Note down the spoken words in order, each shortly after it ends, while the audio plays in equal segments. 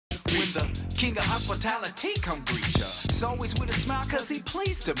king of hospitality come greet ya. He's always with a smile cause he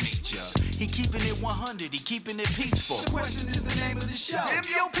pleased to meet ya. He keeping it 100, he keeping it peaceful. The question is the name of the show. Them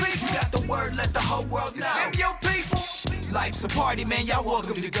your people. You got the word, let the whole world know. Them your people. Life's a party, man, y'all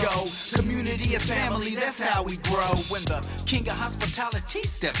welcome to go. Community is family, that's how we grow. When the king of hospitality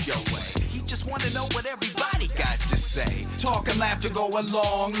step your way, he just wanna know what everybody got to say. Talk and laughter go a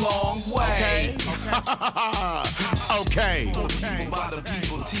long, long way. Okay. People by the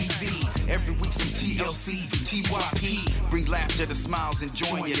people TV. Every week some TLC, TYP. Bring laughter to smiles and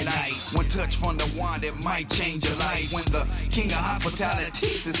join your night. One touch from the wand that might change your life. When the king of hospitality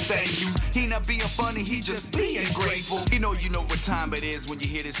says thank you, he not being funny, he just being grateful. You know what time it is when you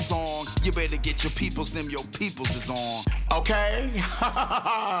hear this song. You better get your peoples, them your peoples is on. Okay.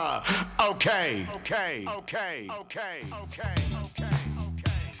 Okay. Okay. Okay. Okay. Okay.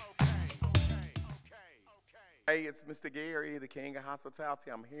 Hey, it's Mr. Gary, the king of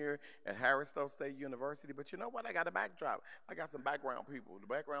hospitality. I'm here at Harris-Stowe State University, but you know what? I got a backdrop. I got some background people.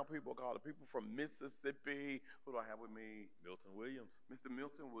 The background people are called the people from Mississippi. Who do I have with me? Milton Williams. Mr.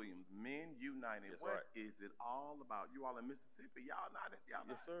 Milton Williams, Men United. That's What right. is it all about? You all in Mississippi? Y'all not?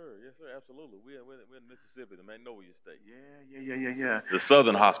 Yes, sir. Yes, sir. Absolutely. We're in Mississippi, the Magnolia State. Yeah. The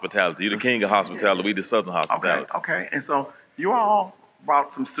Southern hospitality. You're the king of hospitality. We the Southern hospitality. Okay. And so you all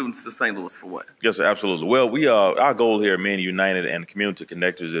brought some students to St. Louis for what? Yes, sir. Absolutely. Well, our goal here at Men United and Community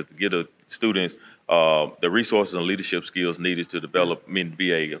Connectors is to get the students the resources and leadership skills needed to develop and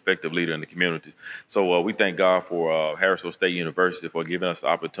be an effective leader in the community. So we thank God for Harris-Stowe State University for giving us the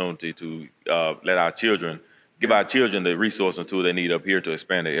opportunity to let our children, give our children the resources and tools they need up here to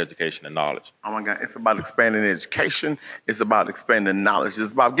expand their education and knowledge. Oh my God, it's about expanding education. It's about expanding knowledge.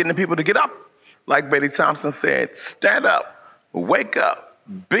 It's about getting the people to get up. Like Betty Thompson said, stand up, wake up,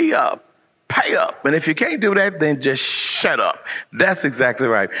 be up, pay up. And if you can't do that, then just shut up. That's exactly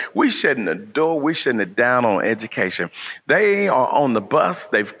right. We shutting the door. We shutting it down on education. They are on the bus.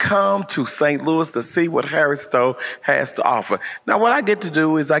 They've come to St. Louis to see what Harris-Stowe has to offer. Now, what I get to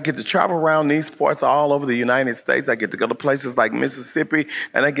do is I get to travel around these parts all over the United States. I get to go to places like Mississippi,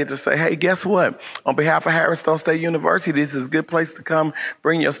 and I get to say, hey, guess what? On behalf of Harris-Stowe State University, this is a good place to come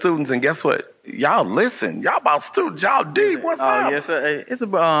bring your students. And guess what? Y'all listen. Y'all about students. Y'all deep. What's up? Yes, sir. Hey, it's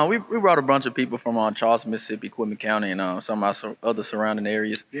about we brought a bunch of people from Charleston, Mississippi, Quitman County, and some of our other surrounding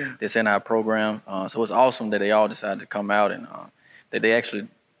areas. Yeah. That's in our program. So it's awesome that they all decided to come out and that they actually,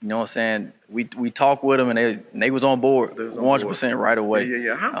 you know what I'm saying, we talked with them and they was on board 100% right away.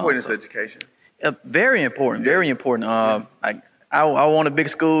 Yeah. How important is education? Very important. Very important. I want a big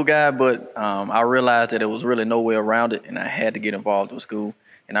school guy, but I realized that there was really no way around it, and I had to get involved with school.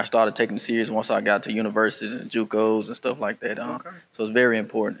 And I started taking it serious once I got to universities and JUCOs and stuff like that. So it's very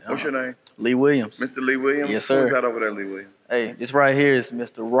important. What's your name? Lee Williams. Mr. Lee Williams? Yes, sir. Who's that over there, Lee Williams? Hey, this right here is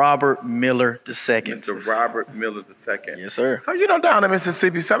Mr. Robert Miller II. Mr. Robert Miller II. Yes, sir. So, down in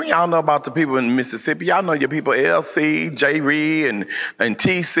Mississippi, some of y'all know about the people in Mississippi. Y'all know your people, LC, J. Reed, and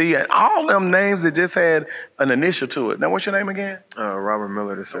TC, and all them names that just had an initial to it. Now, what's your name again? Robert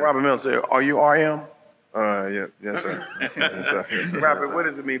Miller II. Robert Miller II. Are you RM? Yes, sir. Yes, sir. Robert, what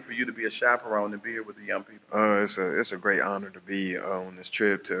does it mean for you to be a chaperone and be here with the young people? It's a great honor to be on this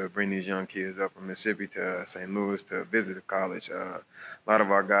trip to bring these young kids up from Mississippi to St. Louis to visit the college. A lot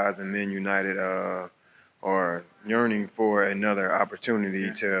of our guys in Men United are yearning for another opportunity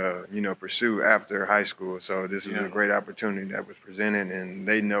to, pursue after high school. So this is a great opportunity that was presented, and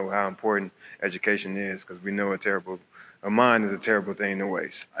they know how important education is because we know a mind is a terrible thing to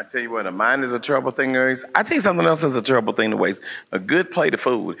waste. I tell you what, a mind is a terrible thing to waste. I tell you something else is a terrible thing to waste. A good plate of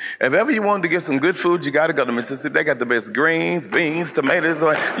food. If ever you wanted to get some good food, you got to go to Mississippi. They got the best greens, beans, tomatoes,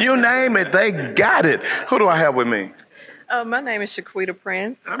 you name it, they got it. Who do I have with me? My name is Shaquita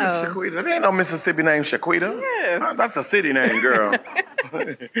Prince. I'm Shaquita. There ain't no Mississippi name Shaquita. Yeah. That's a city name, girl.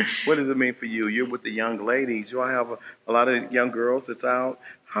 What does it mean for you? You're with the young ladies. You all have a lot of young girls that's out.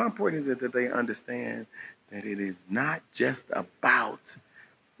 How important is it that they understand that it is not just about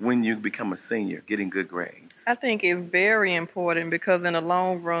when you become a senior, getting good grades? I think it's very important because in the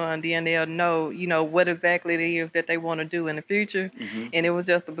long run, then they'll know, what exactly it is that they want to do in the future. Mm-hmm. And it was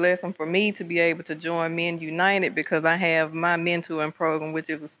just a blessing for me to be able to join Men United because I have my mentoring program, which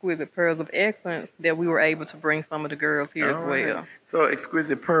is Exquisite Pearls of Excellence, that we were able to bring some of the girls here as well. So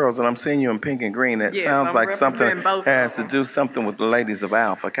Exquisite Pearls, and I'm seeing you in pink and green. That sounds like something has to do something with the ladies of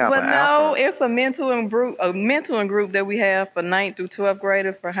Alpha Kappa. Well, no, it's a mentoring group that we have for 9th through 12th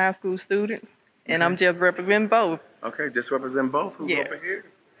graders for high school students. And I'm just representing both. Okay, just represent both. Who's over here?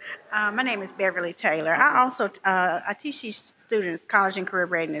 My name is Beverly Taylor. I also I teach these students college and career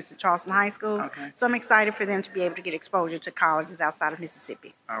readiness at Charleston High School. Okay. So I'm excited for them to be able to get exposure to colleges outside of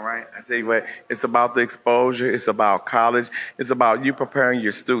Mississippi. All right. I tell you what, it's about the exposure. It's about college. It's about you preparing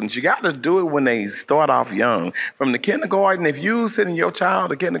your students. You got to do it when they start off young. From the kindergarten, if you sending your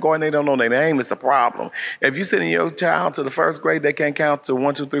child to kindergarten, they don't know their name, it's a problem. If you sending your child to the first grade, they can't count to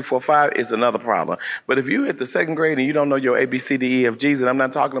 1, 2, 3, 4, 5, it's another problem. But if you hit the second grade and you don't know your A, B, C, D, E, F, G's, and I'm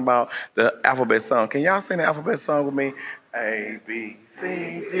not talking about the alphabet song. Can y'all sing the alphabet song with me? A, B,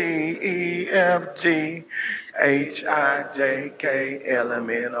 C, D, E, F, G, H, I, J, K, L, M,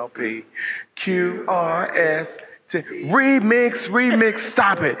 N, O, P, Q, R, S, T. Remix,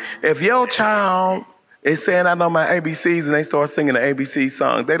 stop it. If your child is saying, I know my ABCs, and they start singing the ABC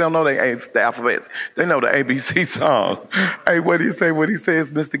song, they don't know the alphabets. They know the ABC song. Hey, what do you say? What he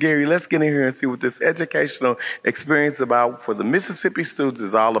says, Mr. Gary? Let's get in here and see what this educational experience about for the Mississippi students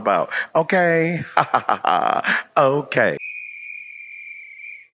is all about. Okay? Okay.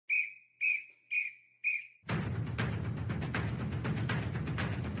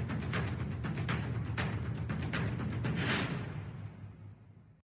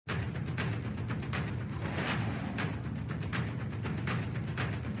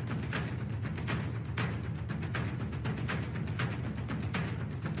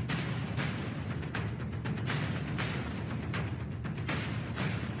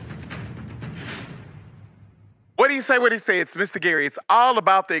 What do you say? What do you say? It's Mr. Gary. It's all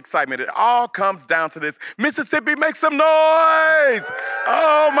about the excitement. It all comes down to this. Mississippi, make some noise!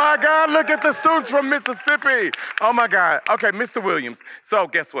 Oh my God, look at the students from Mississippi. Oh my God. Okay, Mr. Williams. So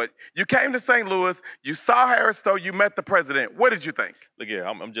guess what? You came to St. Louis, you saw Harris-Stowe, you met the president. What did you think? Look here,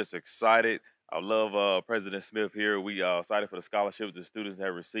 I'm just excited. I love President Smith here. We are excited for the scholarships the students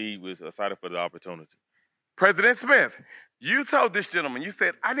have received. We're excited for the opportunity. President Smith, you told this gentleman, you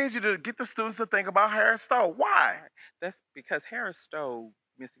said, I need you to get the students to think about Harris-Stowe. Why? That's because Harris-Stowe,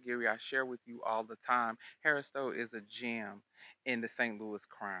 Mr. Gary, I share with you all the time, Harris-Stowe is a gem in the St. Louis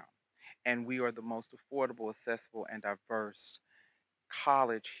Crown. And we are the most affordable, accessible, and diverse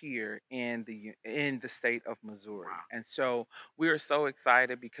college here in the state of Missouri. Wow. And so we are so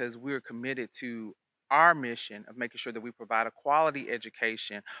excited because we're committed to our mission of making sure that we provide a quality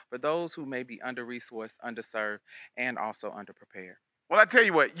education for those who may be under-resourced, underserved, and also underprepared. Well, I tell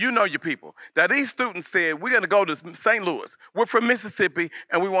you what, you know your people. Now, these students said, we're going to go to St. Louis. We're from Mississippi,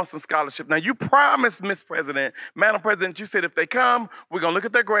 and we want some scholarship. Now, you promised, Miss President, Madam President, you said if they come, we're going to look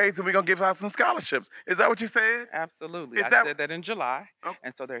at their grades, and we're going to give out some scholarships. Is that what you said? Absolutely. I said that in July,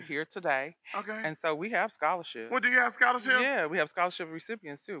 and so they're here today. Okay. And so we have scholarships. Well, do you have scholarships? Yeah, we have scholarship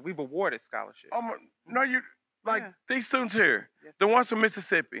recipients, too. We've awarded scholarships. Oh, no, you... Like these students here, Yes, the ones from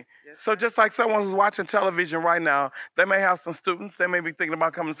Mississippi. Yes, So just like someone who's watching television right now, they may have some students, they may be thinking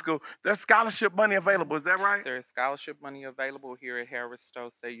about coming to school. There's scholarship money available, is that right? There is scholarship money available here at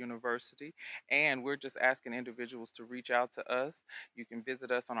Harris-Stowe State University, and we're just asking individuals to reach out to us. You can visit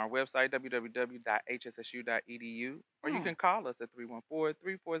us on our website, www.hssu.edu, or you can call us at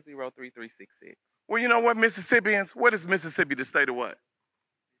 314-340-3366. Well, you know what, Mississippians, what is Mississippi, the state of what?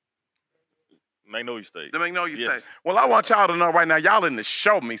 Magnolia State. The Magnolia Yes. State. Well, I want y'all to know right now, y'all in the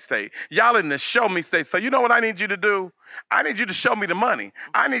show me state. Y'all in the show me state. So you know what I need you to do? I need you to show me the money.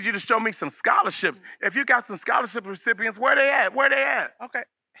 I need you to show me some scholarships. If you got some scholarship recipients, where they at? Where they at? Okay.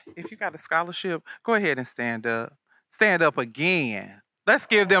 If you got a scholarship, go ahead and stand up. Stand up again. Let's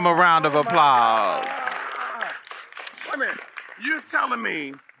give them a round of applause. Wait a minute. You're telling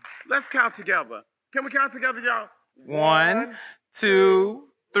me, let's count together. Can we count together, y'all? 1, 2,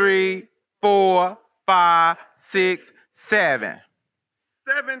 3, 4, 5, 6, 7.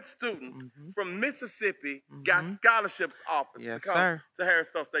 7 students from Mississippi got scholarships offers Yes, to come sir. to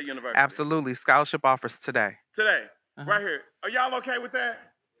Harris-Stowe State University. Absolutely. Scholarship offers today. Today, right here. Are y'all okay with that?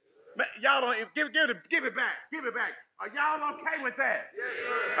 Y'all don't give it back. Give it back. Are y'all okay with that? Yes,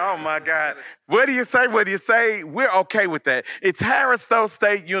 sir. Oh my God. What do you say? What do you say? We're okay with that. It's Harris-Stowe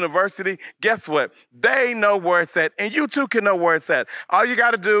State University. Guess what? They know where it's at, and you too can know where it's at. All you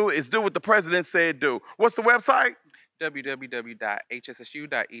got to do is do what the president said do. What's the website? www.hssu.edu.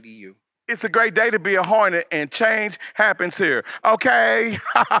 It's a great day to be a Hornet, and change happens here. Okay?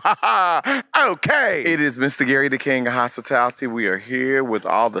 Okay. It is Mr. Gary, the King of Hospitality. We are here with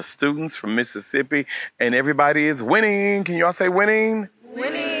all the students from Mississippi, and everybody is winning. Can you all say winning?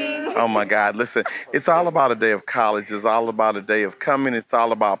 Winning. Oh, my God. Listen, it's all about a day of college. It's all about a day of coming. It's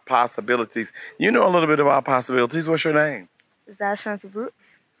all about possibilities. You know a little bit about possibilities. What's your name? Zashanta Brooks.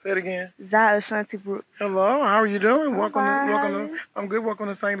 Say it again. Zai Ashanti Brooks. Hello, how are you doing? Fine. I'm good. Welcome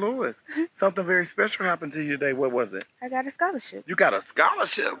to St. Louis. Something very special happened to you today. What was it? I got a scholarship. You got a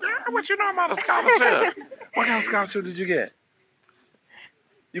scholarship? Girl, what you know about a scholarship? What kind of scholarship did you get?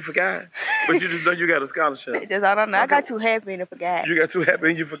 You forgot? But you just know you got a scholarship. That's all I know. I got too happy and I forgot. You got too happy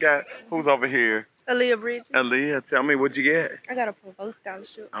and you forgot. Who's over here? Aaliyah Bridges. Aaliyah, tell me what you get. I got a provost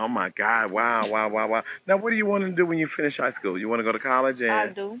scholarship. Oh my God! Wow! Now, what do you want to do when you finish high school? You want to go to college? I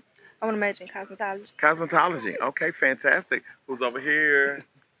do. I want to major in cosmetology. Cosmetology. Okay, fantastic. Who's over here?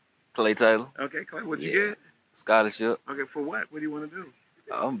 Clay Taylor. Okay, Clay, what'd you get? Scholarship. Okay, for what? What do you want to do?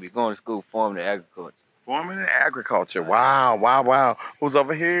 I'm gonna be going to school farming and agriculture. Farming and agriculture. Wow! Who's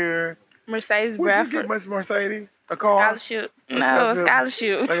over here? Mercedes What'd you Bradford. get, Miss Mercedes? A car? Scholarship. No, a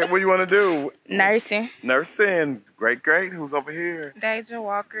scholarship. Okay, what do you want to do? Nursing. Nursing. Great. Who's over here? Deja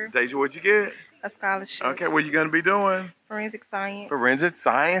Walker. Deja, what'd you get? A scholarship. Okay, what you gonna be doing? Forensic science. Forensic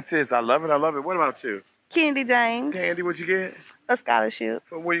scientist. I love it. What about you? Kennedy James. Candy, what you get? A scholarship.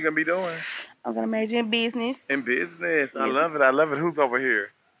 For what you gonna be doing? I'm going to major in business. In business. I love it. Who's over here?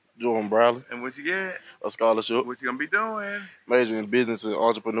 Jordan Bradley. And what you get? A scholarship. What you gonna be doing? Major in business and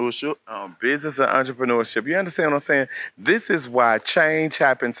entrepreneurship. Business and entrepreneurship. You understand what I'm saying? This is why change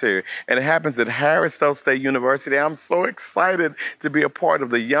happens here. And it happens at Harris-Stowe State University. I'm so excited to be a part of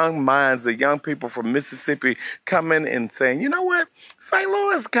the young minds, the young people from Mississippi coming and saying, you know what? St.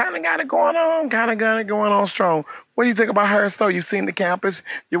 Louis kind of got it going on strong. What do you think about Harris-Stowe? You've seen the campus.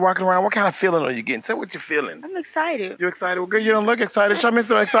 You're walking around. What kind of feeling are you getting? Tell what you're feeling. I'm excited. You excited? Well, girl, you don't look excited. Show me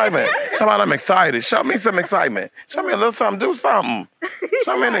some excitement. Tell me I'm excited. Show me some excitement. Show me a little something. Do something.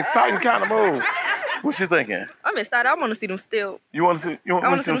 Show me an exciting kind of move. What you thinking? I'm excited. I want to see them still. You want to see? I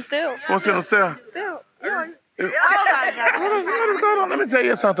want to see them still. You want to see them still? Still. Yeah. Oh my God. What is going on? Let me tell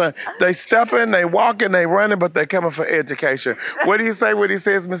you something. They stepping, they walking, they running, but they coming for education. What do you say when he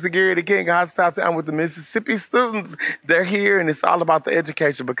says, Mr. Gary, the King of Hospitality? I'm with the Mississippi students. They're here, and it's all about the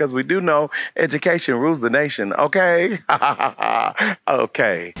education because we do know education rules the nation. Okay?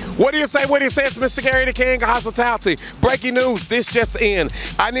 Okay. What do you say when he says, Mr. Gary, the King of Hospitality? Breaking news, this just in.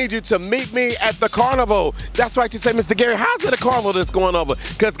 I need you to meet me at the carnival. That's right, you say, Mr. Gary, how's it a carnival that's going over?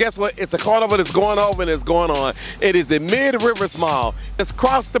 Because guess what? It's a carnival that's going over and it's going on. It is in Mid-Rivers Mall. It's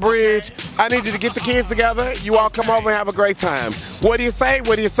across the bridge. I need you to get the kids together. You all come over and have a great time. What do you say?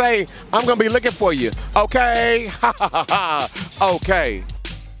 I'm going to be looking for you. Okay? Okay.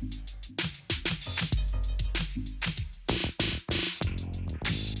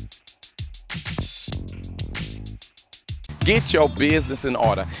 Get your business in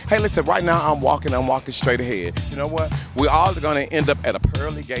order. Hey, listen, right now I'm walking straight ahead. You know what? We're all going to end up at a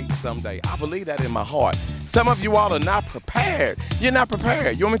pearly gate someday. I believe that in my heart. Some of you all are not prepared. You're not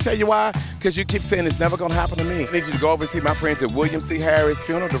prepared. You want me to tell you why? Because you keep saying it's never going to happen to me. I need you to go over and see my friends at William C. Harris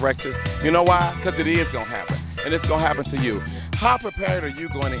Funeral Directors. You know why? Because it is going to happen. And it's going to happen to you. How prepared are you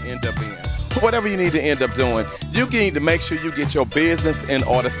going to end up in? Whatever you need to end up doing, you need to make sure you get your business in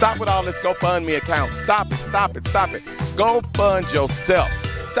order. Stop with all this GoFundMe account. Stop it. Go fund yourself.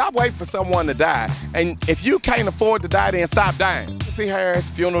 Stop waiting for someone to die. And if you can't afford to die, then stop dying. See Harris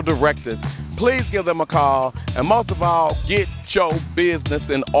Funeral Directors. Please give them a call. And most of all, get your business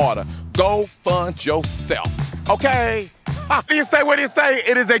in order. Go fund yourself. Okay? What do you say?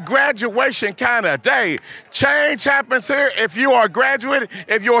 It is a graduation kind of day. Change happens here. If you are a graduate,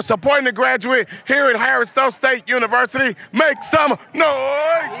 if you're supporting a graduate here at Harris-Stowe State University, make some noise.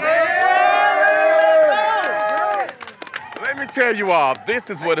 Let me tell you all, this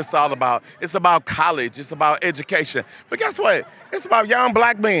is what it's all about. It's about college. It's about education. But guess what? It's about young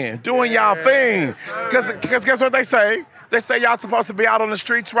black men doing y'all thing. Because guess what they say? They say y'all supposed to be out on the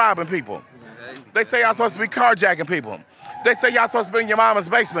streets robbing people. They say y'all supposed to be carjacking people. They say y'all supposed to be in your mama's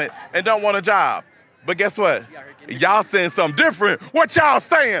basement and don't want a job. But guess what? Y'all saying something different. What y'all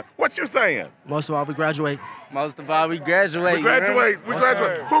saying? What you saying? Most of all, we graduate. Most of all, we graduate. We graduate.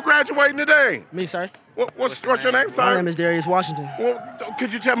 Who graduating today? Me, sir. What's your name, sir? My name is Darius Washington. Well,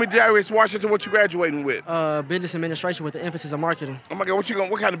 could you tell me, Darius Washington, what you graduating with? Business administration with the emphasis on marketing. Oh my God,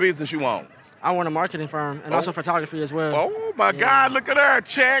 what kind of business you want? I want a marketing firm and also photography as well. Oh my God, look at her,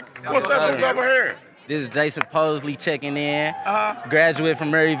 check. What's up over here? This is Jason Posley checking in. Graduate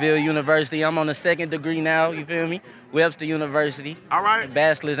from Maryville University. I'm on the second degree now, you feel me? Webster University. All right.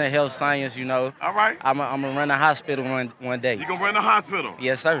 Bachelor's in health science, you know. All right. I'm gonna run a hospital one day. You gonna run the hospital?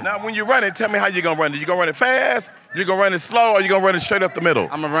 Yes, sir. Now, when you run it, tell me how you gonna run it. You gonna run it fast? You gonna run it slow? Or you gonna run it straight up the middle?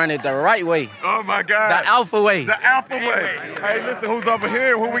 I'm gonna run it the right way. Oh my God. The alpha way. The alpha way. Hey, listen, who's over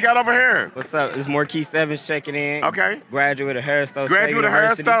here? Who we got over here? What's up? It's Marquise Evans checking in. Okay. Graduate of Harris-Stowe State Graduate of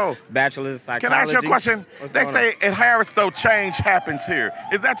University. Harris-Stowe. Bachelor's of Psychology. Can I ask you a question? What's They going say at Harris-Stowe change happens here.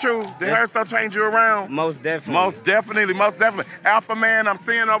 Is that true? Did Harris-Stowe change you around? Most definitely. Most definitely, most definitely. Alpha man, I'm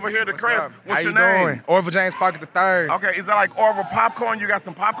seeing over here the Chris. What's your name? Doing? Orville James Pocket III. Okay, is that like Orville popcorn? You got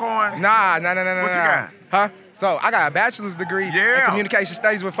some popcorn? Nah. What you got? Huh? So I got a bachelor's degree Yeah. in communication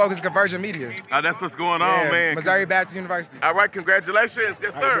studies with focus on convergent media. That's what's going on, Yeah, man. Missouri Baptist University. All right, congratulations.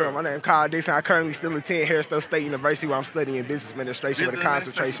 Yes, How you sir. doing? My name is Kyle Dixon. I currently still attend Harris-Stowe State University where I'm studying business administration with a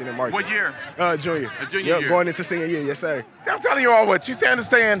concentration in marketing. What year? Junior. A junior year. Going into senior year, yes, sir. See, I'm telling you all what, you see,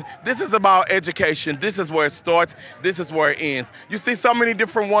 understand, this is about education. This is where it starts. This is where it ends. You see so many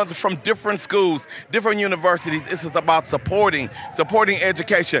different ones from different schools, different universities. This is about supporting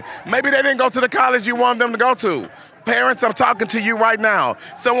education. Maybe they didn't go to the college you wanted them to go to. Parents, I'm talking to you right now.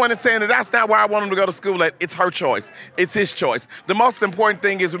 Someone is saying that that's not where I want them to go to school at. It's her choice. It's his choice. The most important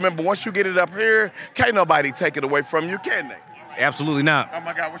thing is, remember, once you get it up here, can't nobody take it away from you, can they? Absolutely not. Oh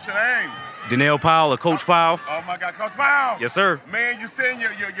my God, what's your name? Danelle Powell or Coach Powell. Oh my God, Coach Powell. Yes, sir. Man, you saying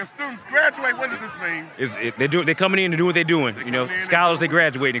your students graduate, what does this mean? They're coming in and doing what they're doing. You know, scholars, they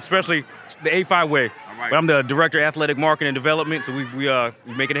graduate, especially the A5 way. right. But I'm the director of athletic marketing and development, so we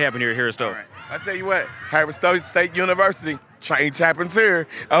making it happen here at Harris-Stowe. Right. I tell you what, Harris-Stowe State University, change happens here,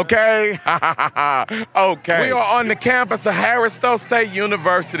 okay? Okay. We are on the campus of Harris-Stowe State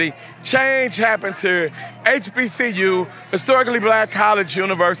University. Change happens here. HBCU, Historically Black College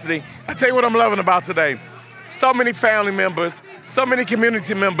University. I tell you what I'm loving about today. So many family members, so many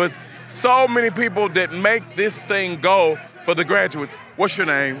community members, so many people that make this thing go for the graduates. What's your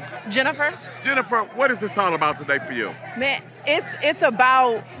name? Jennifer. Jennifer, what is this all about today for you? Man, it's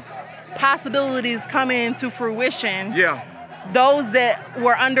about possibilities coming to fruition. Yeah. Those that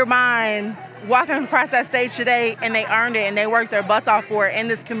were undermined walking across that stage today, and they earned it and they worked their butts off for it, and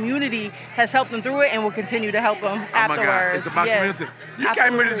this community has helped them through it and will continue to help them afterwards. Oh my God, it's about community. You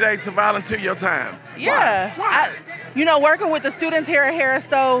came here today to volunteer your time. Yeah. Why? Working with the students here at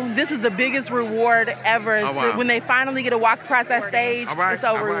Harris-Stowe, this is the biggest reward ever. Oh, wow. So when they finally get to walk across that stage, it's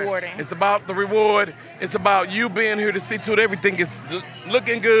so rewarding. It's about the reward. It's about you being here to see to it everything is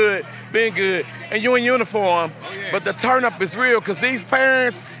looking good, being good, and you in uniform. But the turn up is real because these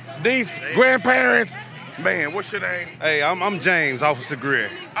parents, these grandparents, man, what's your name? Hey, I'm James, Officer Greer.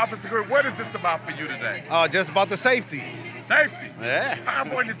 Officer Greer, what is this about for you today? Just about the safety. Safety? Yeah. How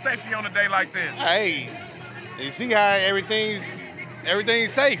important is safety on a day like this? Hey, you see how everything's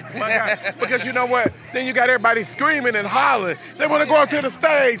safe. My God. Because you know what? Then you got everybody screaming and hollering. They want to go up to the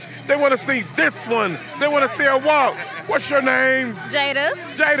stage. They want to see this one. They want to see her walk. What's your name? Jada.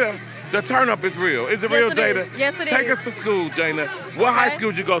 Jada. The turn up is real. Is it Yes, real, it Jada? is. Yes, it Take is. us to school, Jada. What high school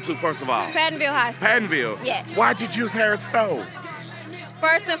did you go to, first of all? Pattonville High School. Pattonville? Yes. Why'd you choose Harris-Stowe?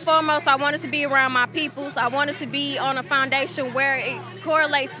 First and foremost, I wanted to be around my peoples. I wanted to be on a foundation where it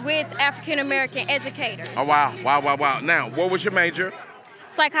correlates with African American educators. Oh, wow, wow, wow, wow. Now, what was your major?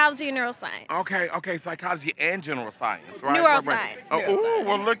 Psychology and neuroscience. Okay, psychology and general science, right? Neuroscience. Right. Oh, ooh,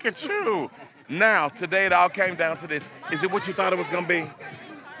 well, look at you. Now, today it all came down to this. Is it what you thought it was going to be?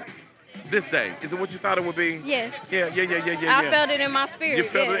 This day, is it what you thought it would be? Yes. Yeah. I felt it in my spirit. You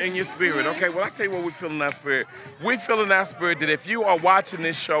felt it in your spirit. Okay, well, I tell you what we feel in our spirit. We feel in our spirit that if you are watching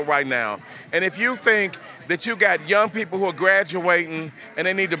this show right now, and if you think that you got young people who are graduating and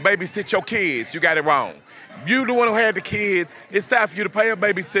they need to babysit your kids, you got it wrong. You the one who had the kids, it's time for you to pay a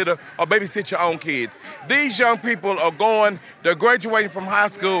babysitter or babysit your own kids. These young people are they're graduating from high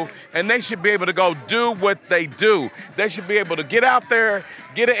school, and they should be able to go do what they do. They should be able to get out there,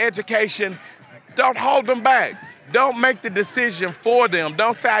 get an education. Don't hold them back. Don't make the decision for them.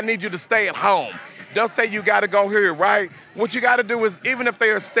 Don't say, I need you to stay at home. Don't say you gotta go here, right? What you gotta do is, even if they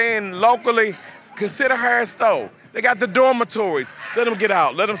are staying locally, consider Harris-Stowe. They got the dormitories. Let them get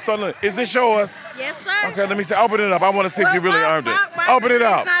out. Let them start learning. Is this yours? Yes, sir. Okay, let me see. Open it up. I want to see if you really earned it. Open it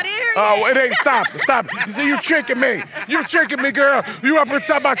up. Oh, it ain't. Stop. You see, you tricking me. You tricking me, girl. You up and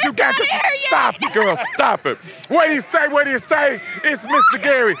talking about you got your. Stop it, girl. Stop it. What do you say? What do you say? It's Mr.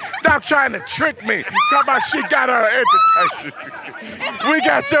 Gary. Stop trying to trick me. Talk about she got her education. We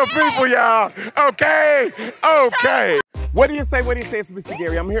got your people, y'all. Okay. What do you say? It's Mr.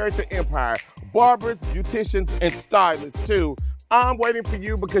 Gary. I'm here at the Empire. Barbers, beauticians, and stylists, too. I'm waiting for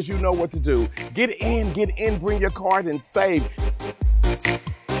you because you know what to do. Get in, bring your card and save.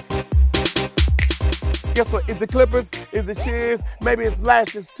 Guess what? Is it clippers? Is it shears? Maybe it's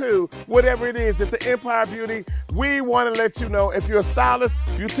lashes too. Whatever it is, at the Empire Beauty, we want to let you know if you're a stylist,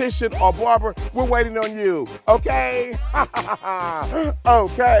 beautician, or barber, we're waiting on you. Okay?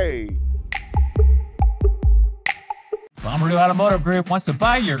 Okay. Bommarito Automotive Group wants to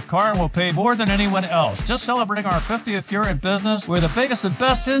buy your car and will pay more than anyone else. Just celebrating our 50th year in business, we're the biggest and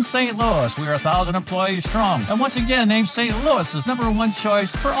best in St. Louis. We are 1,000 employees strong. And once again, named St. Louis's #1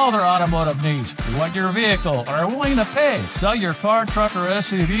 choice for all their automotive needs. You want your vehicle or are willing to pay? Sell your car, truck, or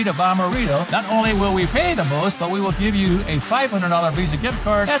SUV to Bommarito. Not only will we pay the most, but we will give you a $500 Visa gift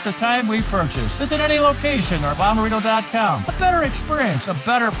card at the time we purchase. Visit any location or Bommarito.com. A better experience, a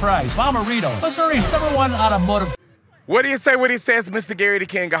better price. Bommarito, Missouri's #1 automotive. What do you say when he says, Mr. Gary, the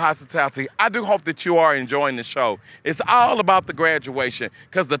King of Hospitality? I do hope that you are enjoying the show. It's all about the graduation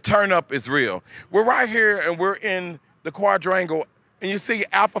because the turn up is real. We're right here and we're in the quadrangle and you see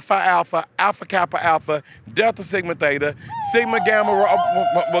Alpha Phi Alpha, Alpha Kappa Alpha, Delta Sigma Theta, Sigma Gamma.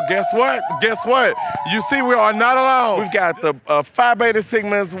 Well, guess what? Guess what? You see, we are not alone. We've got the Phi Beta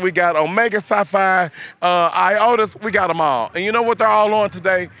Sigmas, we got Omega Psi Phi, Iotas, we got them all. And you know what they're all on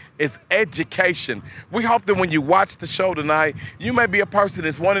today? It's education. We hope that when you watch the show tonight, you may be a person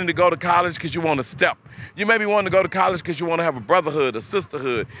that's wanting to go to college because you want to step. You may be wanting to go to college because you want to have a brotherhood, a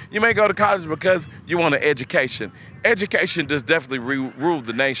sisterhood. You may go to college because you want an education. Education does definitely rule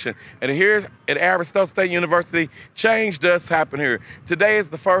the nation. And here at Harris-Stowe State University, change does happen here. Today is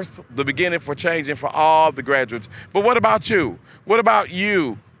the beginning for changing for all the graduates. But what about you? What about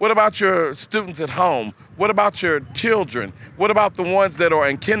you? What about your students at home? What about your children? What about the ones that are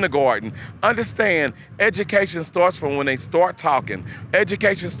in kindergarten? Understand, education starts from when they start talking.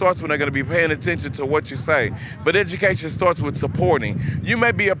 Education starts when they're going to be paying attention to what you say. But education starts with supporting. You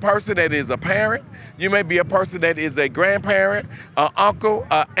may be a person that is a parent. You may be a person that is a grandparent, an uncle,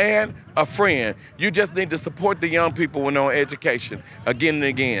 an aunt, a friend. You just need to support the young people when they're on education again and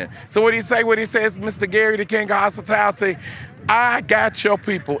again. So what do you say? What he says, Mr. Gary, the King of Hospitality? I got your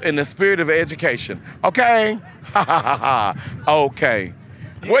people in the spirit of education. Okay? Okay.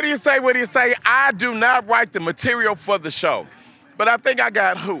 What do you say? What do you say? I do not write the material for the show. But I think I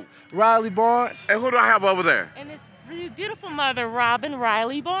got who? Riley Barnes. And who do I have over there? And it's beautiful mother, Robin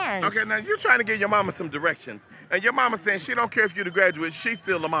Riley Barnes. Okay, now you're trying to give your mama some directions. And your mama saying she don't care if you're the graduate, she's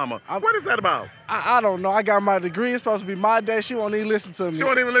still the mama. What is that about? I don't know. I got my degree. It's supposed to be my day. She won't even listen to me. She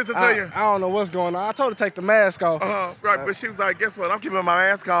won't even listen to you? I don't know what's going on. I told her to take the mask off. Right, but she was like, guess what? I'm keeping my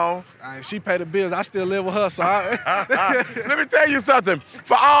mask on. She paid the bills. I still live with her, so Let me tell you something.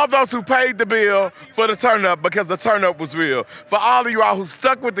 For all those who paid the bill for the turn-up, because the turn-up was real, for all of you all who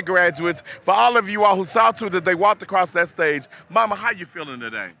stuck with the graduates, for all of you all who saw to it that they walked across that stage, Mama, how you feeling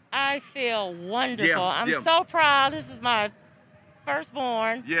today? I feel wonderful. Yeah, I'm so proud. This is my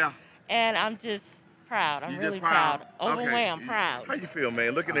firstborn. Yeah. And I'm just proud. I'm really proud. Overwhelmed, proud. How you feel,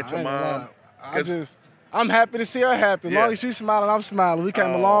 man? Looking at your mom. I'm happy to see her happy. As long as she's smiling, I'm smiling. We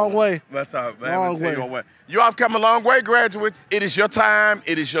came a long way. That's how, man. Long way. You all have come a long way, graduates. It is your time.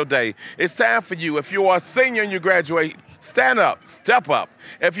 It is your day. It's time for you. If you are a senior and you graduate, stand up, step up.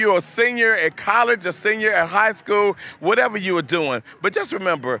 If you're a senior at college, a senior at high school, whatever you are doing. But just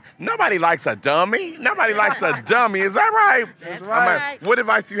remember, nobody likes a dummy. Nobody likes a dummy. Is that right? That's right. What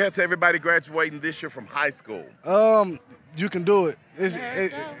advice do you have to everybody graduating this year from high school? You can do it.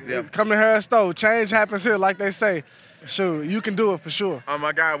 Come to Harris-Stowe. Change happens here, like they say. Sure, you can do it for sure. Oh,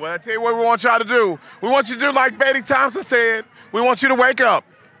 my God. Well, I tell you what we want y'all to do. We want you to do like Betty Thompson said. We want you to wake up.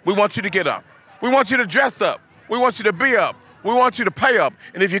 We want you to get up. We want you to dress up. We want you to be up. We want you to pay up.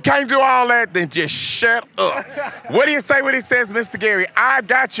 And if you can't do all that, then just shut up. What do you say when he says, Mr. Gary, I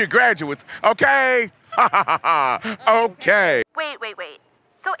got you graduates, okay? Okay. Wait.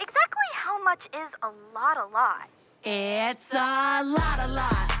 So exactly how much is a lot? It's a lot.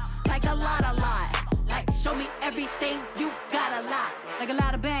 Like a lot. Like, show me everything you got a lot. Like a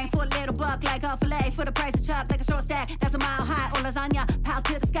lot of bang for a little buck, like a fillet for the price of chop, like a short stack, that's a mile high. Or lasagna, pile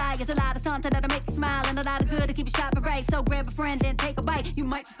to the sky. It's a lot of something that'll make you smile, and a lot of good to keep you shopping right. So grab a friend and take a bite. You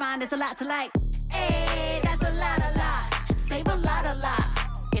might just find there's a lot to like. Hey, that's a lot. Save a lot.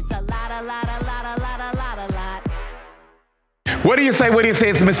 It's a lot. What do you say?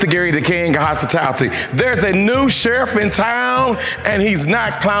 It's Mr. Gary, the King of Hospitality. There's a new sheriff in town, and he's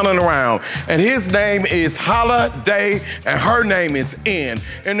not clowning around. And his name is Holiday, and her name is N.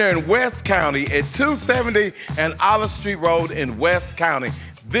 And they're in West County at 270 and Olive Street Road in West County.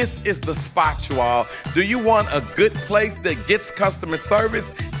 This is the spot, you all. Do you want a good place that gets customer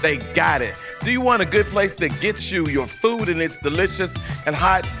service? They got it. Do you want a good place that gets you your food and it's delicious and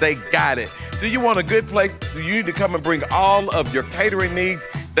hot? They got it. Do you want a good place? Do you need to come and bring all of your catering needs?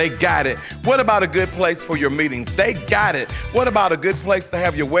 They got it. What about a good place for your meetings? They got it. What about a good place to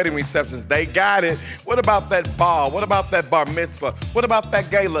have your wedding receptions? They got it. What about that ball? What about that bar mitzvah? What about that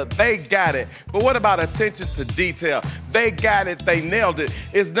gala? They got it. But what about attention to detail? They got it. They nailed it.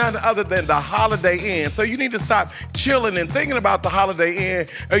 It's none other than the Holiday Inn. So you need to stop chilling and thinking about the Holiday Inn,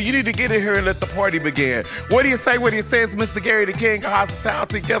 or you need to get in here and let the party begin. What do you say? What do you say? It's Mr. Gary, the king of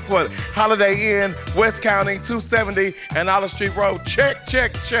hospitality. Guess what? Holiday Inn, West County, 270 and Olive Street Road. Check,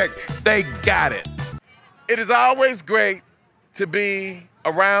 check, check. They got it. It is always great to be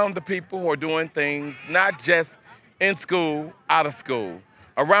around the people who are doing things, not just in school, out of school,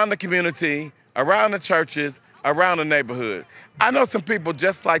 around the community, around the churches, around the neighborhood. I know some people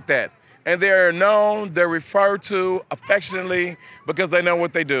just like that, and they're known, they're referred to affectionately because they know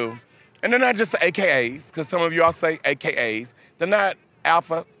what they do. And they're not just AKAs, because some of you all say AKAs. They're not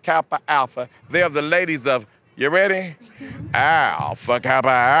Alpha, Kappa, Alpha. They're the ladies of, you ready? Alpha, Kappa,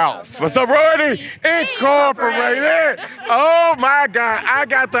 Alpha Sorority Incorporated. Oh my God, I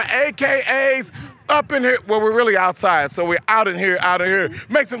got the AKAs up in here. Well, we're really outside, so we're out in here, out of here.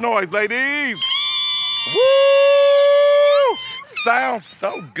 Make some noise, ladies. Woo! Sounds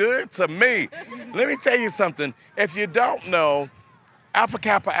so good to me. Let me tell you something. If you don't know, Alpha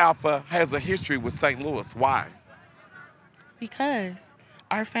Kappa Alpha has a history with St. Louis. Why? Because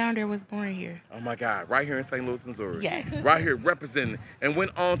our founder was born here. Oh my God, right here in St. Louis, Missouri. Yes. Right here representing, and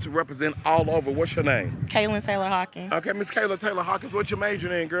went on to represent all over. What's your name? Kaylin Taylor Hawkins. Okay, Miss Kayla Taylor Hawkins, what's your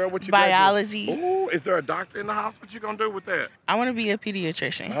major in, girl? What you Biology. Ooh, is there a doctor in the house? What you gonna do with that? I want to be a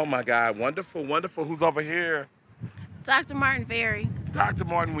pediatrician. Oh my God, wonderful, wonderful. Who's over here? Dr. Martin Berry. Dr.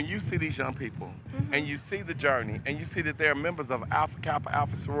 Martin, when you see these young people and you see the journey and you see that they're members of Alpha Kappa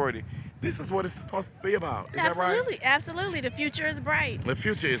Alpha Sorority, this is what it's supposed to be about. Is that right? Absolutely, absolutely. The future is bright. The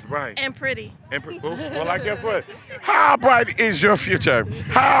future is bright. And pretty. Well, I guess what? How bright is your future?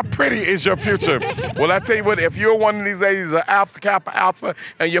 How pretty is your future? Well, I tell you what, if you're one of these ladies of Alpha Kappa Alpha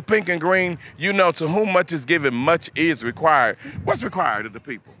and you're pink and green, you know to whom much is given, much is required. What's required of the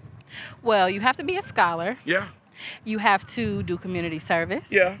people? Well, you have to be a scholar. Yeah. You have to do community service.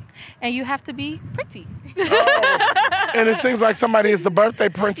 Yeah. And you have to be pretty. Oh. And it seems like somebody is the birthday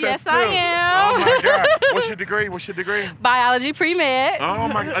princess yes, too. I am. Oh my God. What's your degree? What's your degree? Biology pre-med. Oh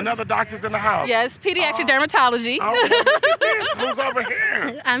my God. Another doctor's in the house. Yes, pediatric dermatology. Oh, look at this. Who's over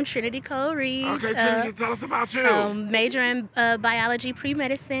here? I'm Trinity Cole Reed. Okay, Trinity, tell us about you. Major in biology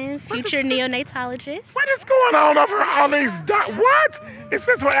pre-medicine, future neonatologist. What is going on over here? All these what? Is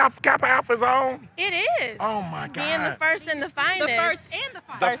this what Alpha Kappa Alpha's on? It is. Oh my God. Being the first and the finest. The first and the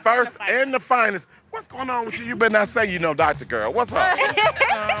finest. The first and the finest. What's going on with you? You better not say you know Dr. Girl. What's up?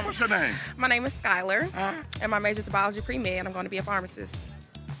 What's your name? My name is Skylar, and my major is biology pre-med. I'm going to be a pharmacist.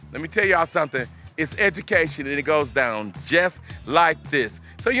 Let me tell y'all something. It's education, and it goes down just like this.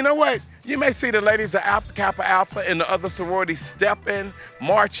 So you know what? You may see the ladies of Alpha Kappa Alpha and the other sororities stepping,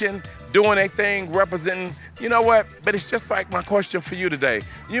 marching, doing their thing, representing, you know what? But it's just like my question for you today.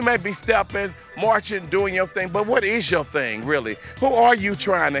 You may be stepping, marching, doing your thing, but what is your thing, really? Who are you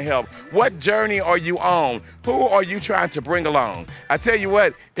trying to help? What journey are you on? Who are you trying to bring along? I tell you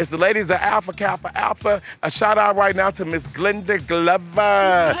what, it's the ladies of Alpha Kappa Alpha. A shout out right now to Miss Glenda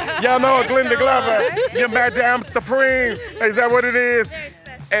Glover. Y'all know Glenda Glover, your Madame Supreme. Is that what it is?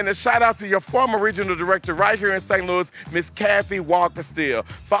 And a shout out to your former regional director right here in St. Louis, Miss Kathy Walker-Steele.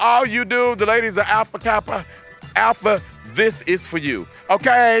 For all you do, the ladies of Alpha Kappa Alpha, this is for you.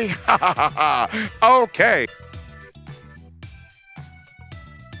 Okay? Okay.